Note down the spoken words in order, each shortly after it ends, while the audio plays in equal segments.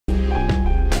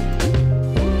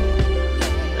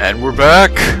And we're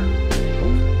back!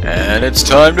 And it's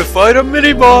time to fight a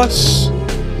mini-boss!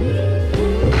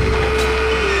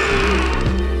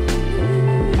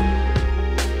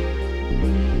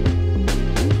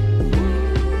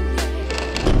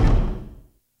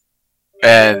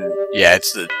 And yeah,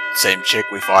 it's the same chick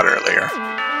we fought earlier.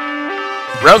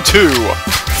 Round 2!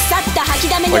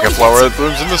 Like a flower that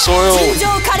blooms in the soil,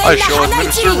 I shall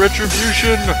administer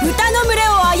retribution!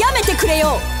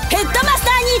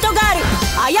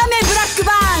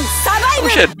 I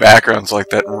wish I had backgrounds like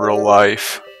that in real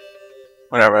life.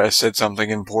 Whenever I said something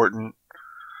important.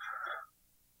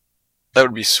 That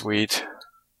would be sweet.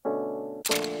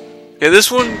 Yeah, this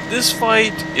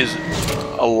fight is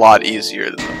a lot easier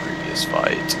than the previous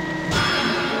fight.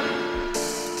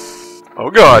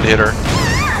 Oh god, hit her.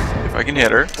 If I can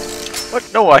hit her. What?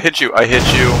 No, I hit you. I hit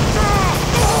you.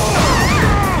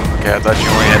 Okay, I thought you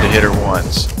only had to hit her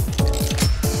once.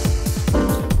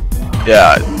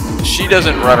 Yeah, she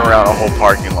doesn't run around a whole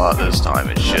parking lot this time.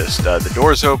 It's just, the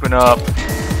doors open up,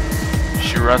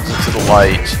 she runs into the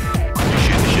light, you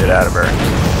shoot the shit out of her.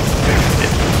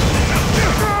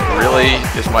 Really?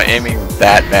 Is my aiming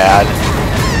that bad?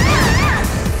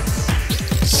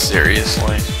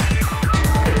 Seriously?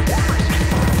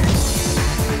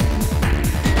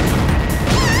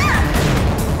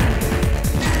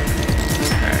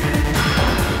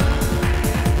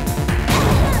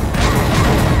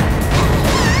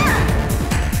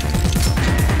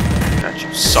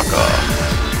 Sucker.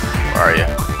 Where are you?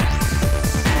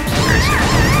 Where is he?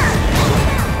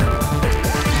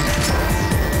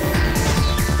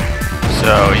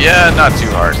 So, yeah, not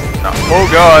too hard. No. Oh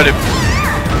god!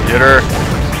 Get her.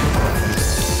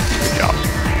 Good job.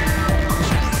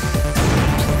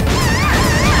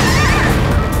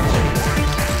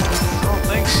 I don't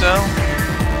think so.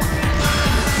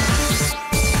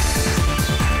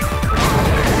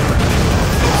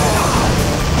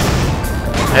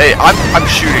 Hey, I'm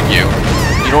shooting you.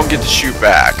 You don't get to shoot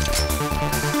back.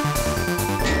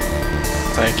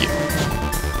 Thank you.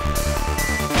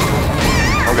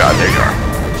 Oh god, there you are.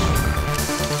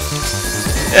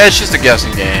 Yeah, it's just a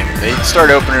guessing game. They start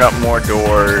opening up more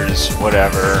doors,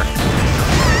 whatever.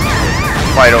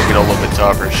 Fight will get a little bit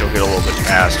tougher, she'll get a little bit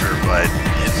faster, but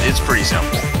it's pretty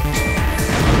simple.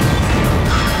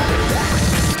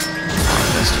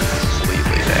 Missed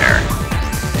completely there.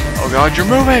 Oh god, you're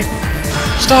moving!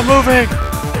 Stop moving!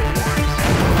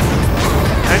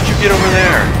 How did you get over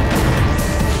there?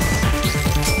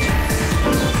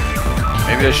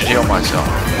 Maybe I should heal myself.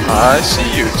 I see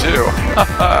you too.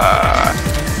 Haha.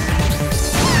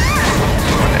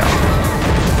 Going down.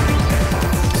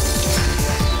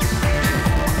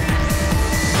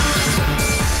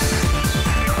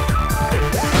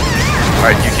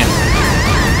 Alright,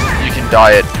 you can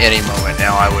die at any moment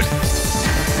now. I would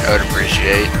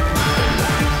appreciate.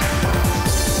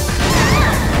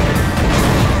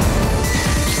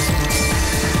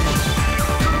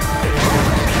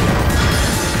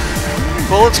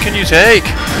 Bullets can you take?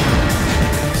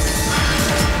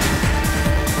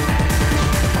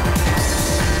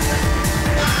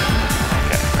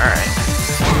 Okay, alright.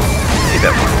 Need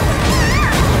that one.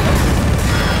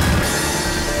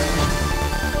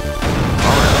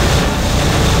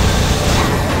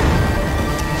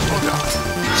 Oh god.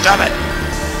 Stop it!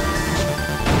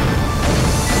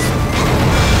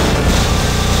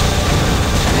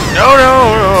 No, no,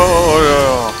 no, no!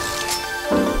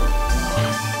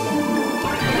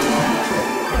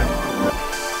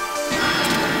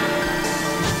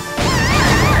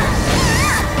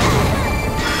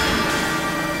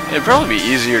 It'd probably be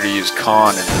easier to use con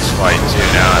in this fight too,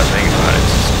 now I think about it.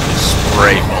 Just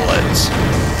spray bullets.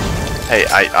 Hey,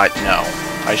 no.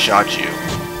 I shot you.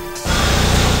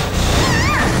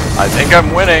 I think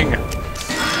I'm winning!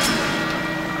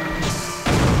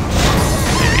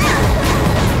 Maybe.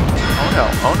 Oh no.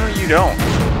 Oh no, you don't.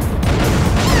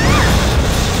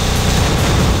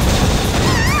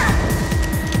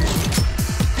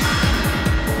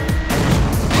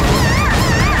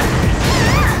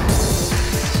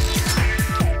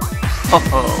 Oh,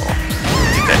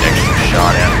 get that extra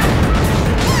shot in.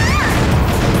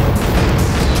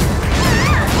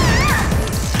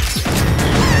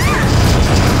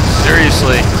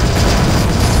 Seriously.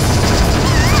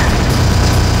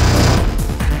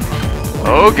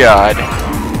 Oh god.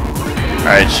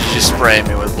 Alright, she's just spraying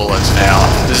me with bullets now.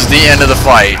 This is the end of the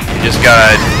fight. You just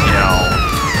gotta, you know...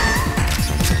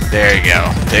 There you go.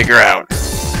 Take her out.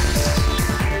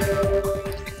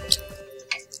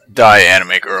 Die,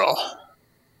 anime girl.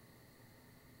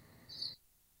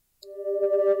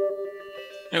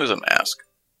 It was a mask.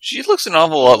 She looks an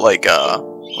awful lot like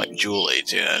Julie,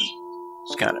 too.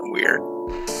 It's kind of weird.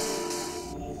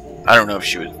 I don't know if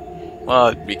she was... Well,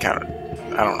 it'd be kind of...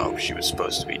 I don't know if she was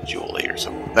supposed to be Julie or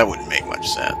something. That wouldn't make much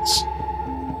sense.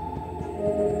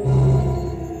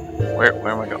 Where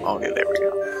am I going? Okay, there we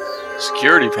go.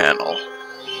 Security panel.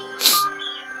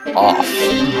 Off.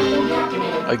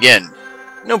 Again,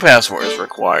 no passwords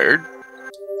required.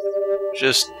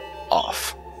 Just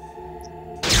off.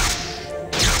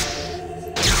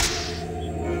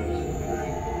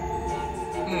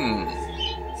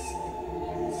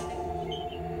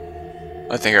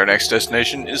 I think our next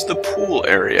destination is the pool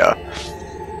area.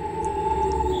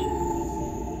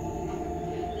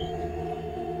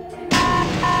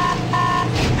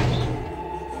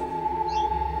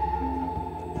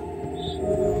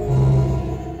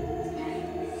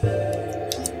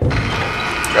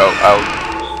 Go out.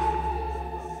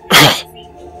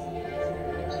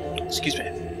 Excuse me.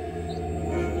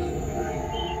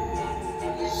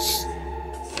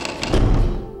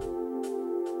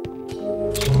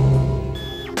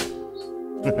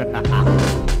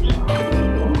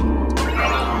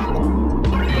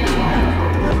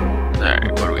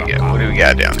 Alright, what do we get? What do we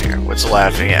got down here? What's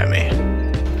laughing at me?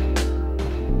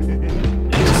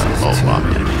 Oh, bomb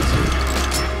hit.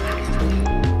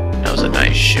 That was a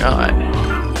nice shot,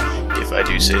 if I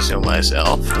do say so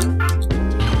myself.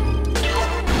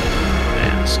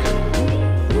 Mask.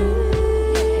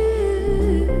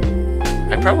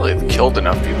 I probably have killed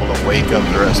enough people to wake up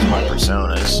the rest of my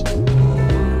personas.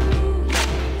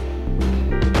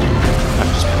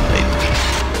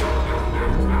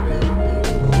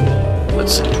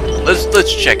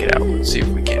 Let's check it out. Let's see if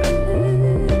we can.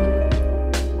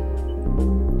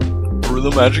 Through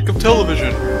the magic of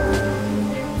television.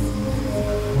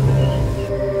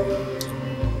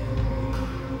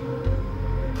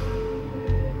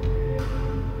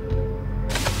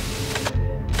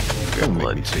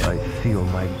 Blood too. I feel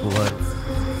my blood.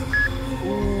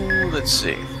 Ooh, let's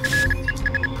see.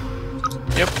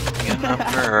 Yep, getting up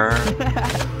for her.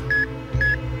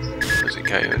 Was it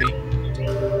Coyote?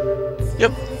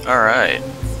 Yep. Alright.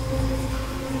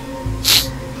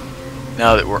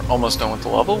 Now that we're almost done with the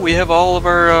level, we have all of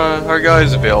our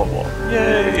guys available.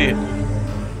 Yay!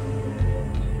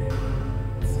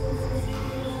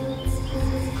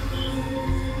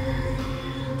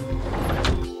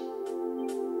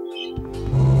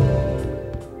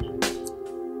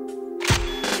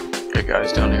 Okay,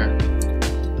 guys down here.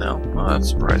 No? Well, that's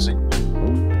surprising.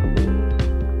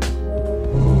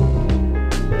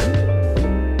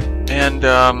 And,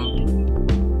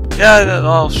 yeah,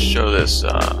 I'll show this,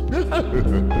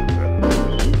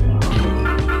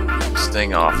 this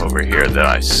thing off over here that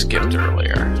I skipped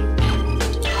earlier.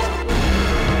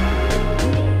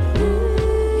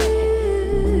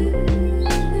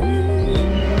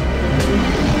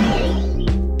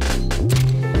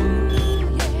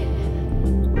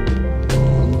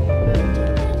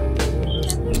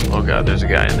 Oh god, there's a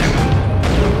guy in there.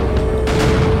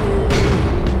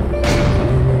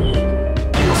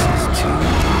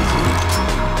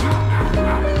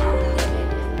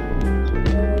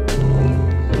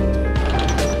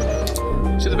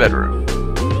 Bedroom.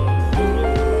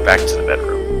 Back to the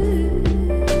bedroom.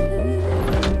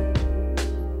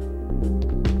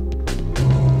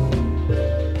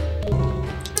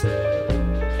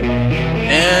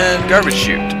 And garbage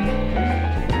chute.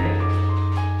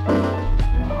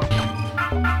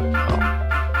 Oh.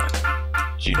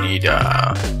 You need you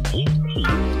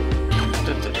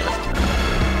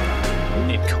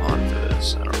need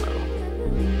confidence, I don't know.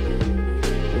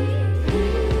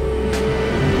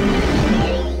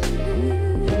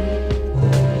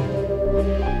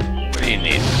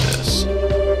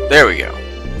 There we go.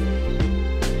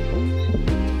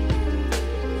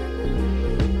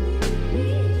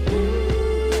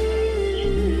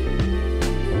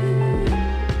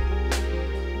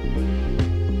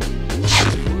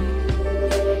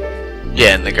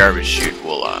 Yeah, and the garbage chute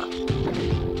will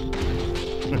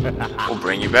we'll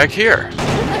bring you back here.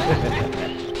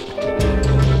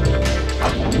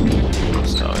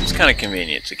 So it's kind of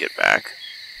convenient to get back.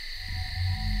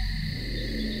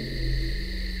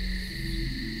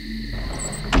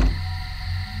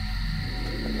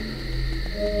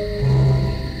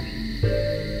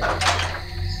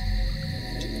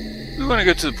 We want to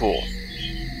go to the pool.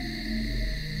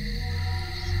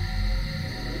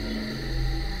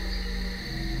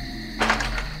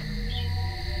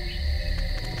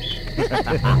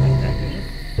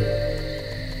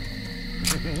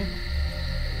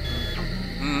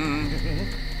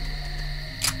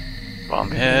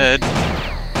 Bomb head.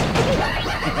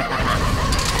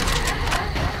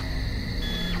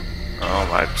 Oh,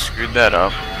 I screwed that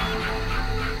up.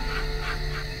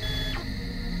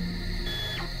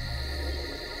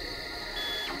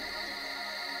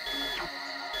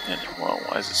 Well,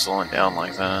 why is it slowing down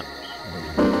like that?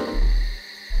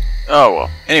 Oh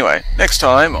well. Anyway, next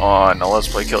time on Let's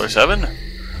Play Killer 7,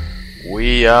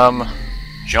 we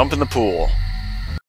jump in the pool.